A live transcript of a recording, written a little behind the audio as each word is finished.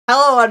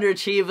Hello,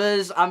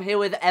 underachievers. I'm here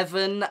with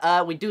Evan.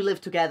 We do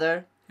live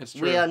together. It's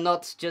true. We are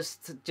not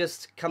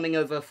just coming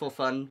over for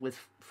fun with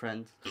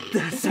friends.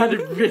 That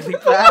sounded really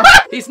bad.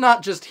 He's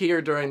not just here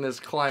during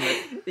this climate.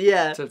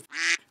 Yeah.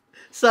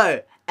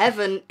 So,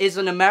 Evan is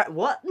an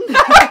What?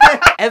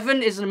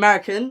 Evan is an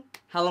American.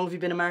 How long have you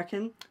been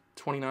American?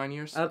 29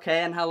 years.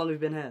 Okay, and how long have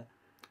you been here?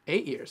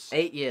 8 years.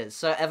 8 years.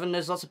 So Evan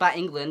knows lots about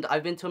England.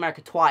 I've been to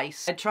America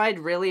twice. I tried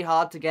really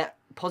hard to get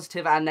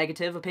positive and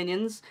negative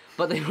opinions,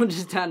 but they all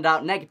just turned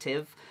out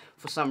negative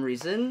for some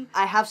reason.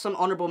 I have some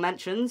honorable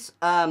mentions.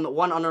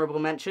 One honorable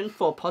mention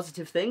for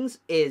positive things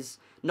is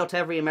not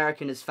every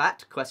American is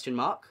fat, question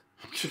mark.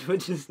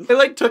 Which is... They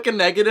like took a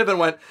negative and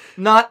went,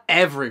 not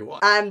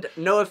everyone. And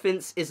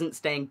Noahfinnce isn't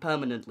staying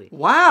permanently.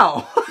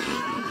 Wow.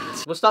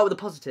 We'll start with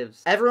the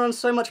positives. Everyone's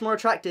so much more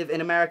attractive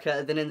in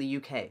America than in the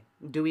UK.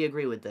 Do we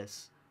agree with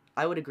this?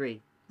 I would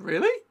agree.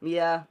 Really?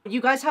 Yeah. You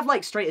guys have,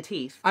 like, straighter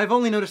teeth. I've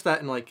only noticed that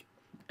in, like,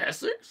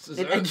 Essex?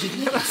 The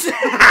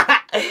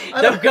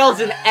girls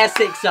in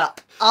Essex are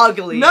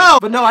ugly. No,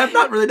 but no, I've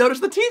not really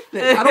noticed the teeth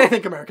thing. I don't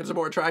think Americans are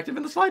more attractive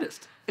in the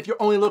slightest. If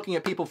you're only looking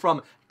at people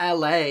from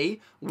LA,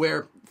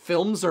 where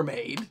films are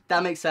made.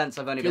 That makes sense.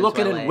 I've only been to LA.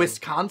 to If you're looking in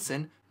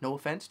Wisconsin, no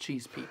offense,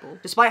 cheese people.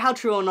 Despite how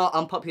true or not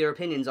unpopular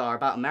opinions are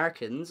about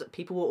Americans,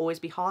 people will always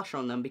be harsh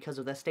on them because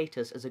of their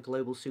status as a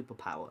global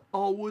superpower.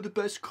 Oh, we're the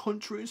best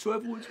country, so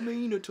everyone's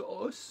meaner to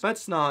us.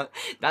 That's not...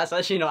 That's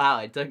actually not how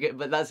I took it,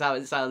 but that's how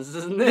it sounds,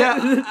 isn't it?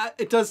 Yeah,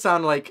 it does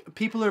sound like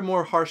people are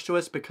more harsh to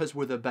us because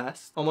we're the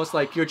best. Almost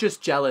like you're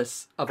just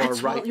jealous of our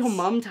rights. That's what your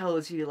mum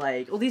tells you,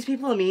 like, all these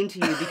people are mean to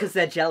you because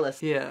they're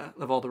jealous. Yeah,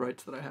 of all the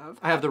rights that I have.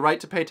 I have the right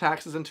to pay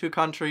taxes in 2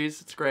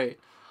 countries. It's great.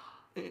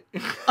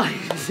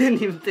 I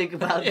didn't even think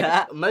about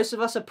that. Most of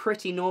us are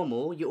pretty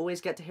normal. You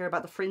always get to hear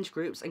about the fringe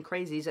groups and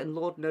crazies, and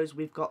Lord knows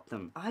we've got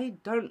them. I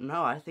don't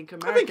know. I think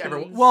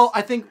Americans...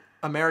 I think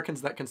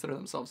Americans that consider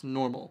themselves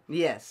normal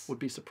would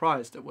be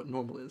surprised at what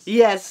normal is.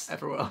 Yes.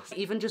 Everywhere else.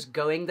 Even just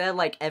going there,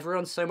 like,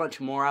 everyone's so much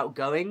more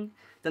outgoing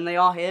than they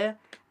are here.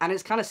 And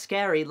it's kind of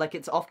scary, like,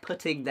 it's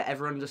off-putting that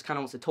everyone just kind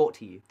of wants to talk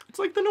to you. It's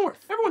like the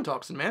North. Everyone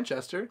talks in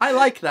Manchester. I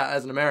like that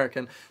as an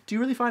American. Do you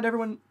really find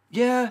everyone...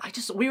 Yeah.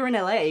 We were in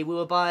LA, we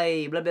were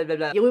by blah, blah, blah,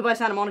 blah. Yeah, we were by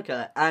Santa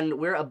Monica, and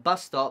we were at a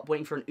bus stop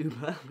waiting for an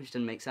Uber, which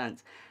didn't make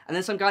sense. And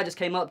then some guy just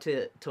came up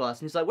to us,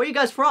 and he's like, where are you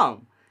guys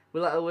from? We're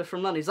like, oh, we're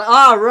from London. He's like,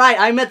 oh, right,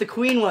 I met the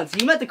Queen once.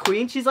 You met the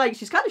Queen? She's like,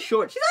 she's kind of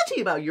short. She's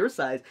actually about your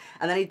size.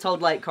 And then he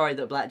told, like, Corey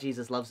that Black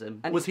Jesus loves him.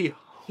 And was he...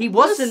 He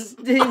wasn't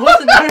homeless.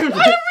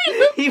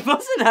 He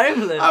wasn't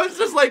homeless. I was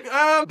just like,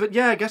 But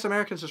yeah, I guess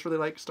Americans just really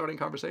like starting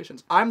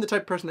conversations. I'm the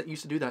type of person that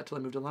used to do that till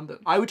I moved to London.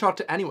 I would talk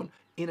to anyone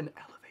in an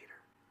elevator.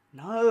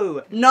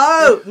 No.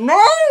 No.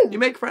 No! You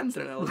make friends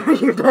in an elevator.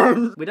 You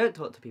don't. We don't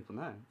talk to people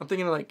now. I'm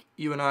thinking of like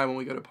you and I when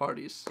we go to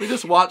parties. We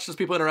just watched as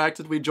people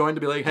interacted, we joined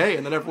to be like, hey,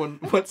 and then everyone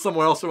went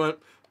somewhere else and went,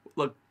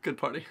 look, good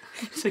party.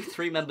 It's like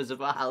 3 members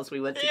of our house,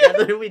 we went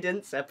together and we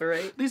didn't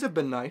separate. These have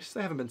been nice.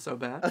 They haven't been so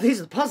bad. Oh, these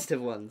are the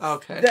positive ones.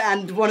 Okay.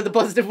 And one of the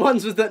positive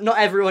ones was that not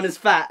everyone is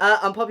fat.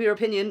 Unpopular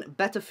opinion,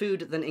 better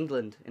food than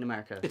England in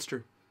America. It's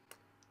true.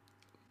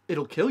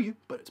 It'll kill you,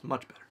 but it's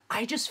much better.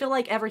 I just feel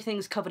like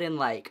everything's covered in,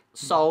 like,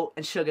 salt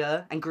and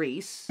sugar and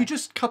grease. You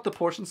just cut the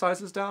portion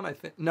sizes down, I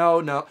think.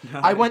 No.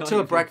 I went to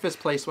a breakfast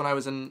place when I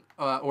was in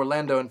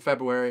Orlando in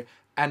February,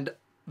 and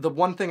the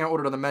one thing I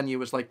ordered on the menu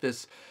was like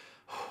this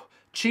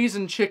cheese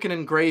and chicken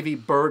and gravy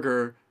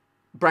burger,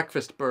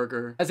 breakfast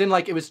burger. As in,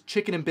 like, it was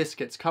chicken and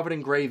biscuits covered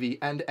in gravy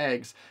and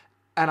eggs.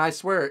 And I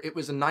swear, it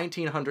was a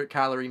 1,900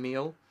 calorie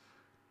meal.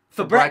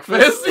 For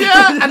breakfast?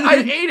 Yeah, and I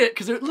ate it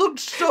because it looked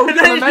so good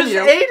on the menu.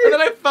 And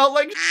then I felt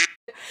like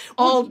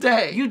all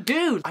day. You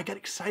do. I get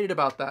excited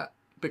about that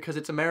because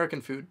it's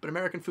American food, but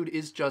American food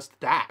is just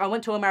that. I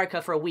went to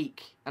America for a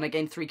week and I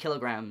gained 3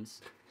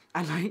 kilograms.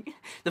 And like,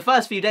 the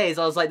first few days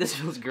I was like, this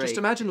feels great. Just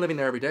imagine living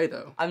there every day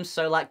though. I'm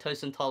so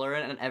lactose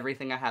intolerant and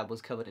everything I had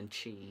was covered in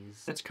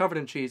cheese. It's covered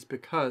in cheese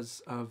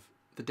because of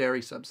the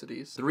dairy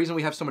subsidies. The reason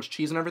we have so much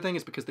cheese and everything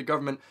is because the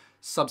government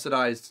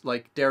subsidized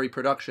like dairy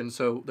production,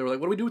 so they were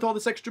like, what do we do with all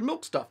this extra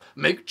milk stuff?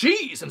 Make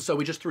cheese! And so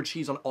we just threw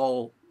cheese on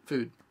all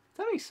food.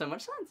 That makes so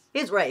much sense.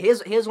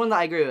 Here's one that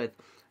I agree with.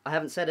 I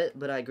haven't said it,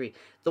 but I agree.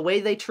 The way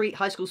they treat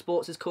high school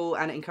sports is cool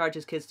and it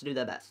encourages kids to do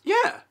their best.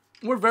 Yeah!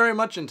 We're very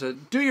much into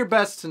do your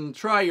best and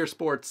try your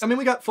sports. I mean,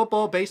 we got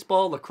football,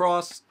 baseball,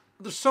 lacrosse.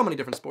 There's so many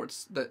different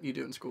sports that you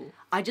do in school.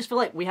 I just feel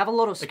like we have a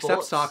lot of sports.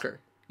 Except soccer.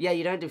 Yeah,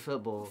 you don't do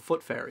football.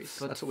 Foot fairies.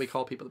 That's what we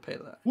call people that pay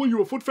that. Well,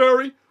 you a foot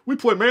fairy? We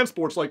play man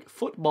sports like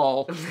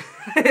football.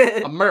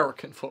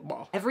 American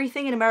football.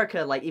 Everything in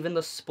America, like even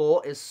the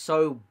sport, is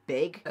so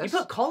big. Yes. You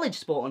put college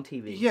sport on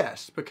TV.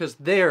 Yes, because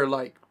they're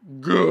like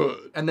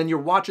good. And then you're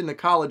watching the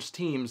college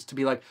teams to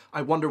be like,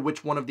 I wonder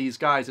which one of these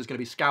guys is going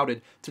to be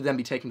scouted to then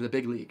be taken to the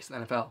big leagues, the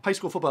NFL. High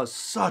school football is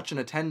such an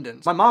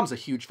attendance. My mom's a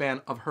huge fan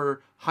of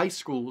her high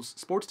school's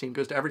sports team.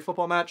 Goes to every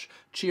football match,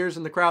 cheers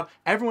in the crowd.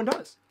 Everyone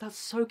does. That's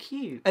so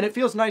cute. And it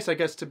feels nice, I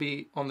guess, to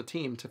be on the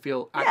team, to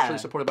feel actually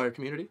supported by your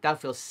community.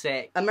 That feels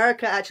sick.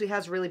 America actually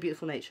has really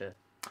beautiful nature.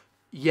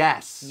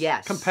 Yes.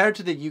 Yes. Compared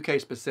to the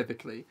UK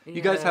specifically. You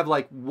guys have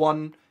like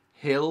one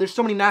hill. There's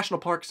so many national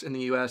parks in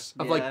the U.S.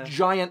 of like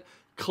giant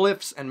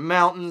cliffs and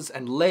mountains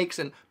and lakes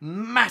and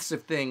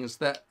massive things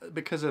that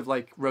because of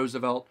like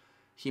Roosevelt,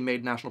 he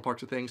made national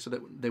parks of things so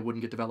that they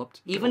wouldn't get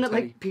developed. Even at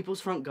like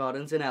people's front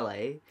gardens in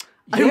LA.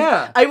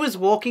 Yeah. I was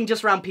walking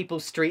just around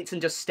people's streets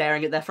and just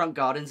staring at their front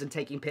gardens and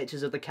taking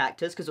pictures of the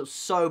cactus because it was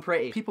so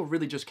pretty. People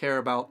really just care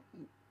about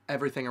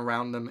everything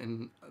around them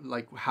and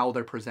like how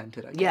they're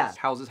presented, I guess. Yeah.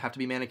 Houses have to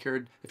be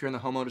manicured if you're in the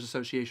homeowners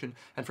association,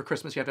 and for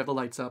Christmas you have to have the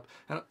lights up.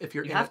 And if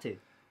you're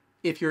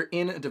if you're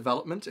in a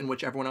development in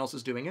which everyone else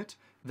is doing it,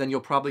 then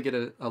you'll probably get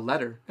a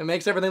letter. It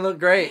makes everything look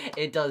great.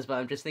 It does, but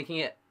I'm just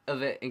thinking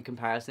of it in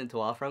comparison to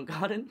our front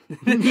garden.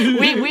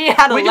 we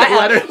had a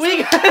letter.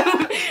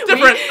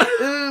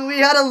 We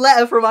had a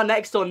letter from our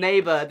next door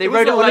neighbor. They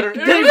wrote it on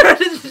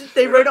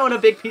they wrote it on a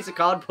big piece of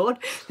cardboard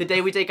the day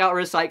we take out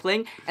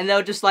recycling, and they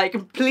were just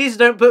like, please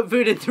don't put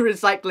food into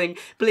recycling.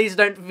 Please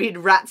don't feed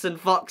rats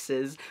and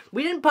foxes.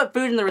 We didn't put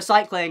food in the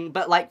recycling,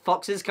 but like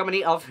foxes come and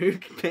eat our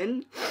food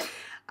bin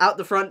out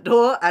the front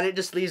door, and it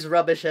just leaves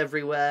rubbish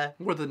everywhere.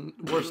 We're the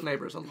worst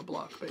neighbors on the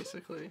block,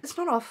 basically. It's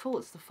not our fault,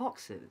 it's the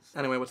foxes.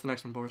 Anyway, what's the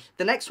next one, Boris?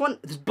 The next one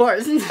is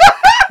Boris.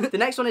 The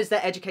next one is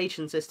their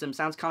education system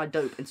sounds kind of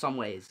dope in some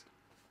ways.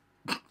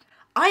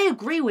 I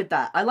agree with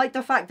that. I like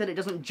the fact that it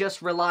doesn't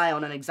just rely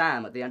on an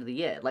exam at the end of the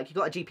year. Like, you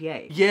got a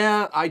GPA.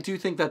 Yeah, I do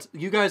think that's...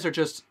 You guys are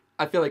just...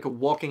 I feel like a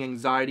walking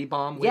anxiety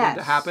bomb waiting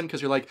to happen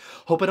because you're like,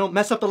 hope I don't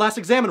mess up the last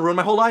exam and ruin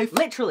my whole life.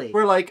 Literally.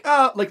 We're like,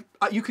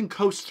 you can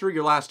coast through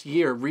your last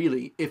year,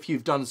 really, if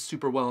you've done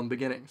super well in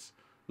beginnings.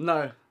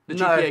 No. The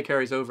GPA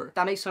carries over.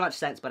 That makes so much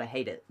sense, but I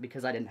hate it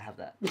because I didn't have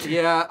that.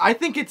 Yeah, I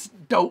think it's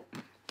dope.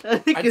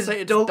 I'd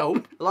say it's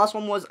dope. The last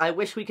one was, I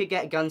wish we could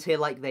get guns here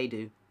like they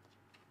do.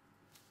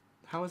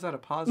 How is that a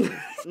positive?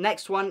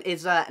 Next one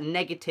is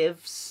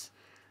negatives.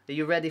 Are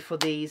you ready for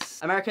these?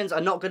 Americans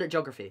are not good at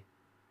geography.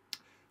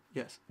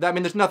 Yes. I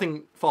mean, there's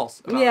nothing false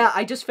about it. Yeah,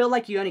 I just feel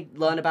like you only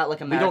learn about,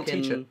 like, American... We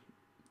don't teach it.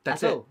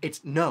 That's it.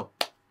 It's no.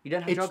 You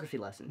don't have geography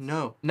lessons.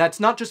 No. And that's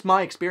not just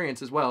my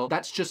experience as well.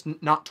 That's just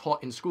not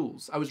taught in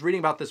schools. I was reading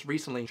about this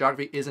recently.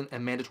 Geography isn't a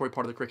mandatory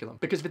part of the curriculum.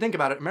 Because if you think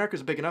about it,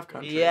 America's a big enough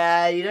country.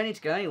 Yeah, you don't need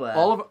to go anywhere.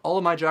 All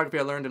of my geography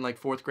I learned in, like,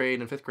 4th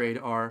grade and 5th grade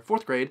are...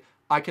 4th grade,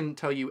 I can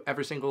tell you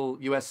every single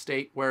U.S.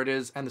 state where it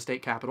is and the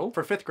state capital.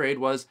 For 5th grade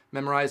was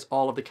memorize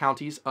all of the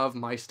counties of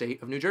my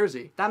state of New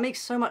Jersey. That makes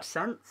so much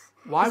sense.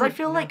 Why? Because I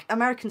feel like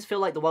Americans feel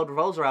like the world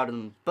revolves around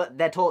them, but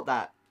they're taught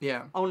that.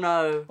 Yeah. Oh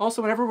no.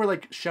 Also, whenever we're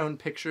like shown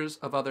pictures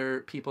of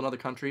other people in other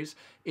countries,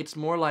 it's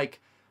more like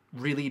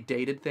really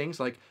dated things.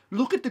 Like,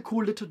 look at the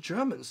cool little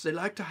Germans. They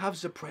like to have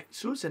the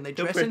pretzels and they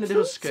dress in the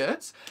little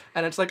skirts.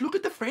 And it's like, look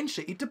at the French.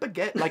 They eat the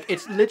baguette. Like,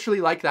 it's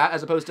literally like that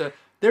as opposed to...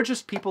 They're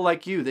just people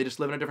like you. They just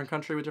live in a different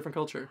country with different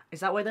culture. Is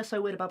that why they're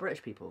so weird about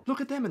British people?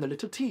 Look at them and their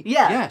little teeth.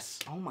 Yeah. Yes.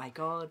 Oh my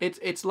god.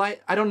 It's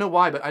like, I don't know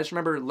why, but I just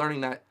remember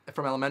learning that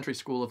from elementary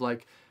school of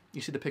like,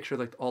 you see the picture of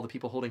like all the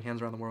people holding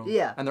hands around the world.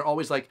 Yeah. And they're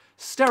always like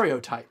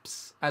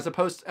stereotypes as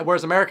opposed to,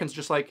 whereas Americans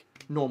just like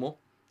normal.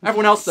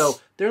 Everyone else though,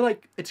 they're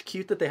like, it's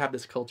cute that they have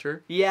this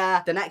culture.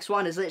 Yeah. The next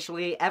one is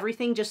literally,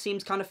 everything just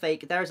seems kind of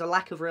fake. There is a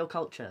lack of real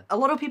culture. A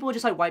lot of people are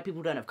just like, white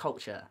people don't have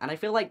culture. And I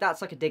feel like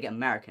that's like a dig at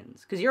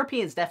Americans. Because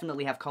Europeans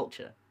definitely have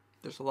culture.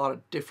 There's a lot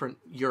of different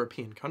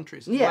European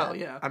countries as well,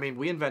 yeah. I mean,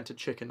 we invented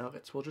chicken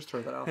nuggets. We'll just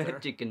throw that out there.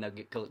 Chicken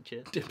nugget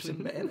culture. Dips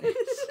in mayonnaise.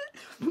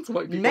 That's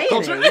white people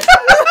Mayonnaise?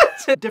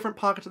 culture. Different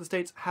pockets of the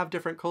States have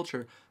different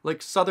culture.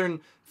 Like,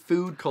 Southern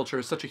food culture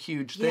is such a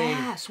huge thing.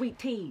 Yeah, sweet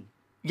tea.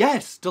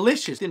 Yes,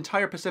 delicious. The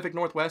entire Pacific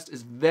Northwest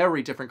is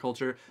very different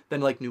culture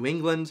than, like, New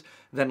England,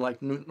 than,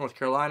 like, North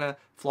Carolina.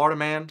 Florida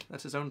man,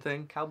 that's his own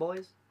thing.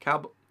 Cowboys?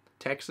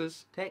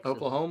 Texas,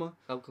 Oklahoma.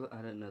 I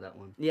don't know that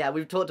one. Yeah,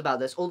 we've talked about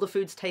this. All the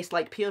foods taste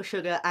like pure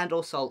sugar and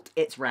or salt.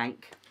 It's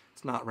rank.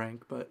 It's not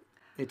rank, but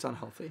it's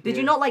unhealthy. Did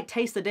you not, like,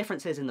 taste the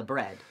differences in the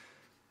bread?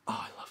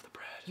 Oh, I love the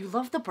bread. You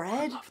love the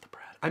bread? I love the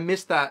bread. I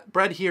miss that.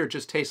 Bread here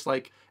just tastes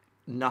like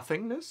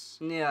nothingness.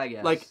 Yeah, I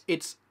guess. Like,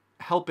 it's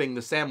helping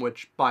the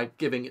sandwich by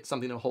giving it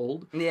something to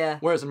hold. Yeah.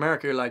 Whereas in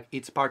America, you're like,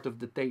 it's part of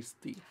the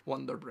tasty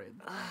Wonder Bread.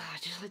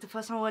 Just like the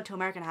first time I went to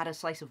America and had a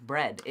slice of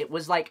bread, it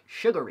was, like,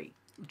 sugary.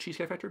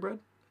 Cheesecake Factory bread?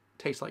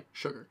 Tastes like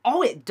sugar.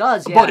 Oh, it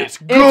does, yeah. But it's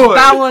good.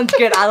 That one's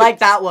good. I like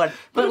that one.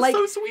 But it's like,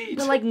 so sweet.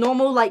 But like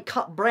normal like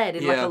cut bread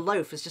in like a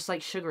loaf is just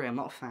like sugary. I'm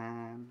not a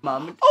fan.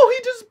 Mum. Oh,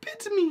 he just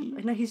bit me.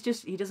 No,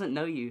 he doesn't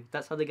know you.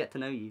 That's how they get to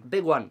know you.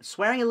 Big one.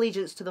 Swearing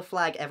allegiance to the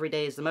flag every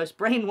day is the most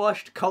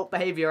brainwashed cult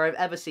behavior I've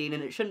ever seen,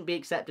 and it shouldn't be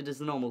accepted as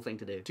the normal thing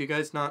to do. Do you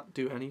guys not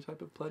do any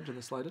type of pledge in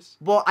the slightest?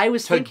 Well, I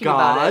was thinking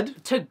about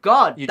it. To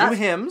God. You do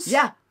hymns?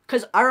 Yeah.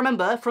 Because I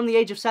remember from the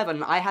age of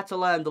 7, I had to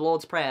learn the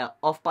Lord's Prayer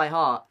off by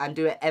heart and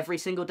do it every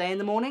single day in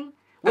the morning.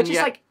 Which is,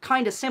 like,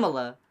 kind of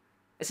similar.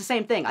 It's the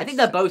same thing. I think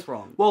they're both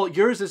wrong. Well,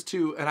 yours is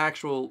to an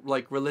actual,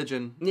 like,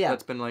 religion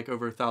that's been, like,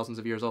 over thousands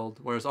of years old,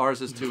 whereas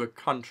ours is to a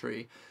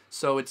country.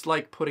 So it's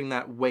like putting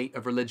that weight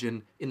of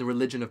religion in the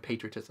religion of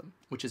patriotism,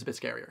 which is a bit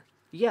scarier.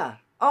 Yeah.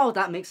 Oh,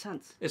 that makes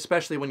sense.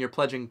 Especially when you're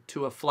pledging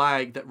to a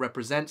flag that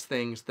represents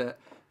things that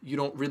you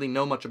don't really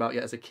know much about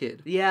yet as a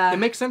kid. Yeah. It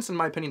makes sense, in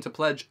my opinion, to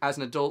pledge as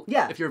an adult.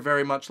 Yeah. If you're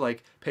very much,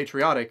 like,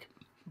 patriotic.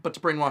 But to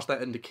brainwash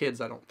that into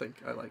kids, I don't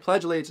think I like.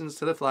 Pledge allegiance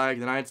to the flag of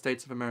the United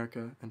States of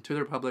America and to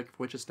the republic for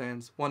which it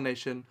stands, one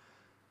nation,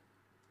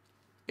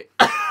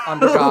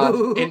 under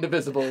God,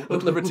 indivisible,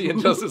 with liberty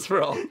and justice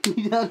for all.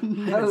 No,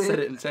 I haven't said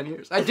it in 10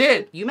 years. I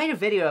did! You made a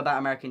video about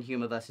American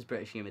humor versus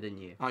British humor, didn't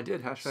you? I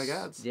did. Hashtag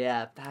ads.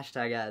 Yeah,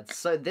 hashtag ads.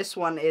 So this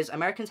one is,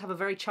 Americans have a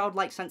very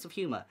childlike sense of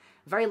humor.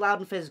 Very loud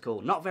and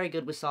physical. Not very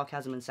good with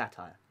sarcasm and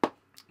satire.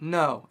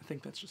 No, I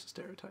think that's just a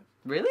stereotype.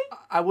 Really?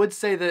 I would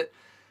say that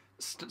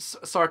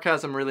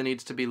sarcasm really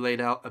needs to be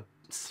laid out a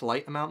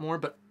slight amount more,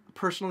 but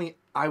personally,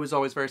 I was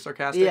always very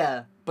sarcastic.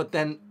 Yeah. But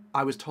then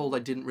I was told I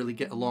didn't really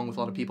get along with a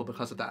lot of people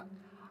because of that.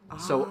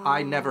 So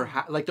I never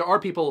like, there are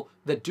people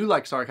that do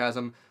like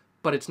sarcasm,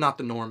 but it's not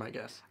the norm, I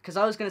guess. Because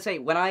I was going to say,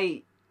 when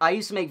I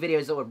used to make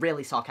videos that were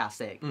really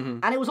sarcastic,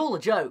 and it was all a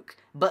joke,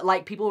 but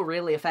like people were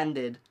really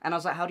offended, and I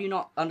was like, how do you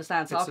not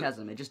understand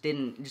sarcasm? It just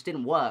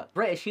didn't work.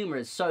 British humor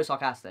is so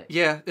sarcastic.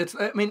 Yeah,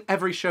 I mean,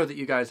 every show that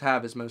you guys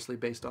have is mostly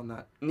based on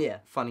that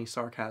funny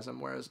sarcasm,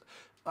 whereas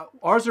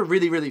ours are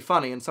really, really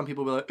funny, and some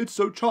people will be like, it's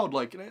so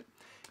childlike in it.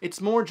 It's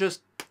more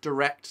just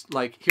direct,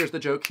 like, here's the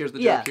joke, here,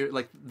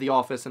 like The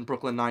Office and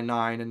Brooklyn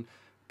Nine-Nine, and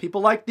people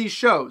like these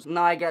shows.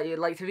 No, I get you.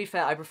 Like, to be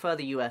fair, I prefer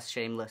the US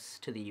Shameless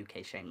to the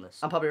UK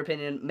Shameless. Unpopular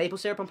opinion, maple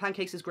syrup on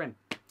pancakes is grim.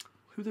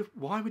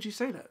 Why would you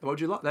say that? Why would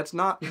you lie?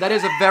 That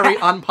is a very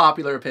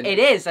unpopular opinion. It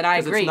is, and I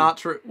agree. It's not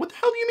true. What the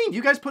hell do you mean?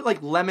 You guys put,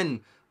 like,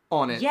 lemon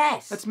on it.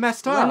 Yes. That's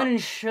messed up. Lemon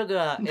and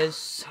sugar is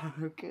so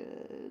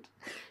good.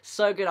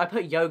 So good. I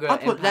put yogurt in I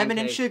put lemon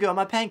and sugar on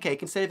my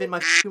pancake instead of in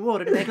my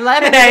water to make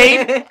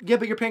lemonade. Yeah,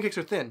 but your pancakes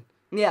are thin.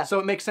 Yeah. So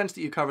it makes sense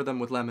that you cover them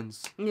with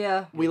lemons.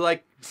 Yeah. We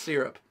like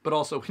syrup, but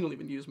also we don't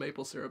even use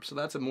maple syrup, so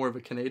that's more of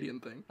a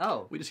Canadian thing.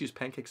 Oh. We just use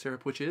pancake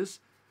syrup, which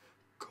is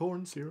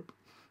corn syrup.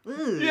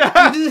 Ooh.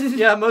 Yeah.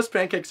 Yeah, most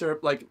pancake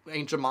syrup, like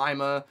Aunt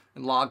Jemima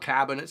and Log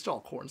Cabin, it's all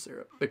corn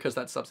syrup because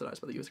that's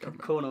subsidized by the US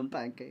government. Corn on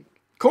pancake.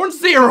 Corn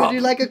syrup! Would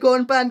you like a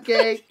corn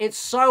pancake? It's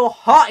so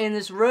hot in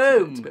this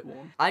room. It's a bit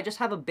warm. I just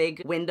have a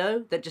big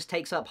window that just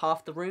takes up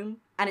half the room,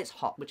 and it's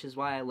hot, which is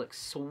why I look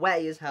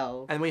sweaty as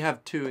hell. And we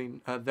have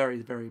two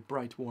very, very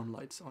bright, warm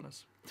lights on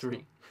us.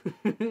 3.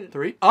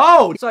 3?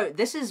 Oh! So,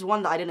 this is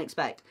one that I didn't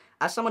expect.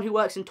 As someone who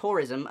works in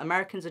tourism,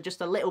 Americans are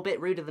just a little bit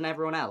ruder than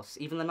everyone else,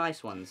 even the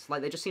nice ones.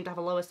 Like, they just seem to have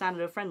a lower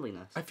standard of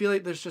friendliness. I feel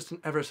like there's just an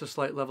ever so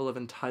slight level of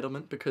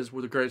entitlement because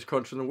we're the greatest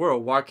country in the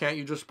world. Why can't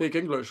you just speak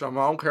English? I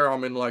don't care,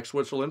 I'm in, like,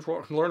 Switzerland, so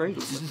I can learn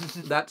English.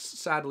 That's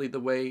sadly the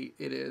way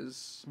it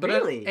is. But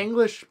really?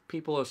 English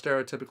people are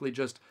stereotypically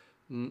just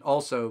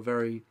also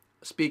very...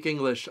 Speak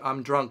English,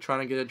 I'm drunk,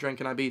 trying to get a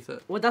drink in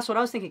Ibiza. Well, that's what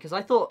I was thinking, because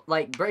I thought,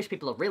 like, British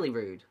people are really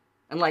rude.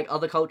 And, like,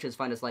 other cultures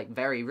find us, like,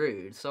 very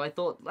rude. So I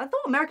thought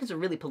Americans are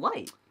really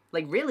polite.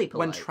 Like, really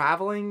polite. When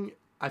traveling,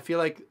 I feel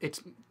like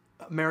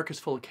America's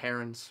full of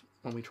Karens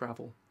when we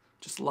travel.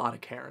 Just a lot of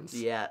Karens.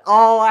 Yeah.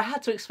 Oh, I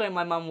had to explain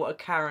my mum what a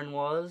Karen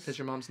was. Is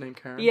your mom's name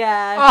Karen?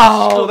 Yeah.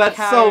 Oh, that's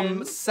Karen.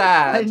 so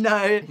sad. I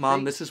know.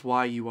 Mom, this is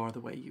why you are the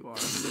way you are.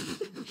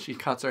 She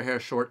cuts her hair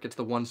short, gets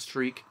the one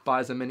streak,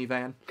 buys a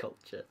minivan.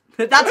 Culture.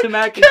 That's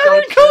American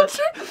Karen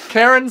culture.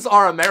 Karens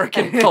are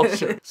American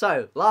culture.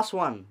 So, last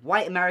one.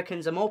 White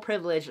Americans are more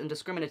privileged and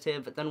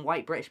discriminative than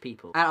white British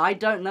people. And I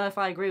don't know if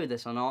I agree with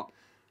this or not.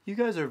 You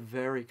guys are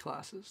very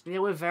classist. Yeah,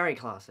 we're very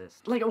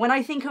classist. Like, when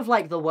I think of,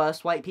 like, the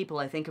worst white people,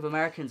 I think of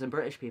Americans and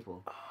British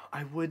people.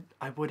 I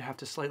would have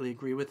to slightly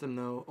agree with them,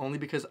 though, only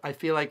because I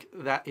feel like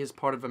that is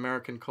part of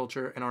American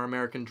culture and our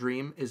American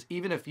dream, is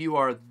even if you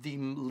are the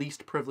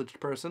least privileged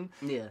person,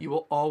 you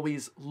will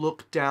always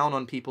look down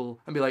on people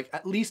and be like,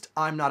 at least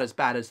I'm not as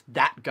bad as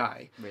that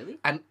guy. Really?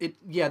 And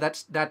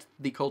that's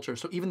the culture.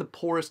 So even the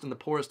poorest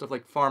of,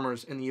 like,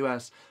 farmers in the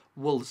U.S.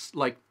 will,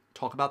 like,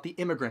 talk about the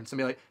immigrants and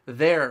be like,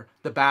 they're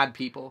the bad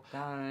people.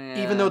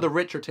 Yeah. Even though the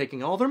rich are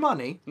taking all their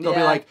money, they'll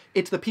be like,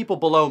 it's the people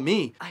below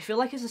me. I feel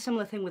like it's a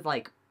similar thing with,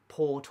 like,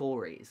 poor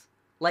Tories.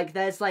 Like,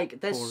 there's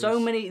Tories. so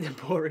many... The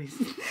Tories.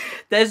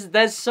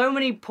 there's so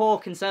many poor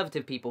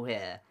Conservative people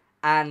here,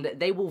 and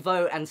they will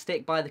vote and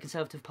stick by the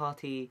Conservative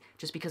Party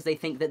just because they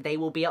think that they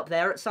will be up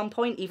there at some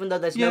point, even though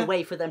there's no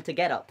way for them to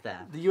get up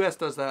there. The U.S.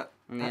 does that.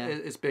 Yeah.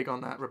 It's big on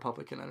that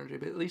Republican energy,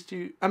 but at least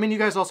you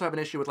guys also have an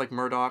issue with, like,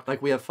 Murdoch.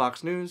 Like, we have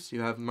Fox News,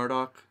 you have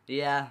Murdoch.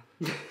 Yeah.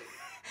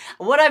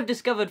 What I've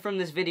discovered from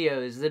this video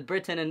is that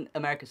Britain and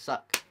America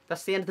suck.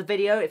 That's the end of the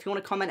video. If you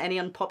want to comment any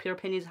unpopular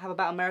opinions you have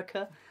about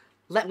America,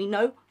 let me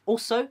know.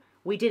 Also,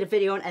 we did a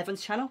video on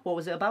Evan's channel. What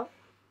was it about?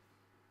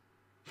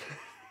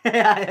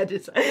 I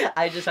just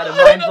had a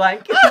mind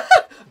blank.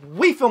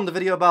 We filmed a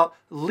video about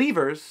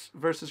leavers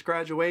versus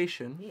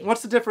graduation. Yeah.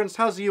 What's the difference?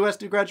 How's the US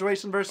do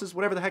graduation versus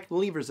whatever the heck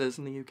leavers is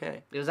in the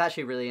UK? It was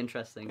actually really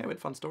interesting. Yeah, we had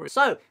fun stories.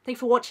 So, thanks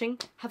for watching.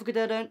 Have a good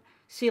day, don't.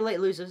 See you later,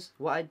 losers.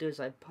 What I do is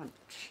I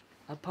punch,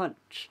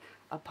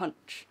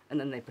 and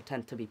then they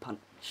pretend to be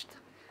punched.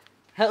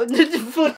 Hell,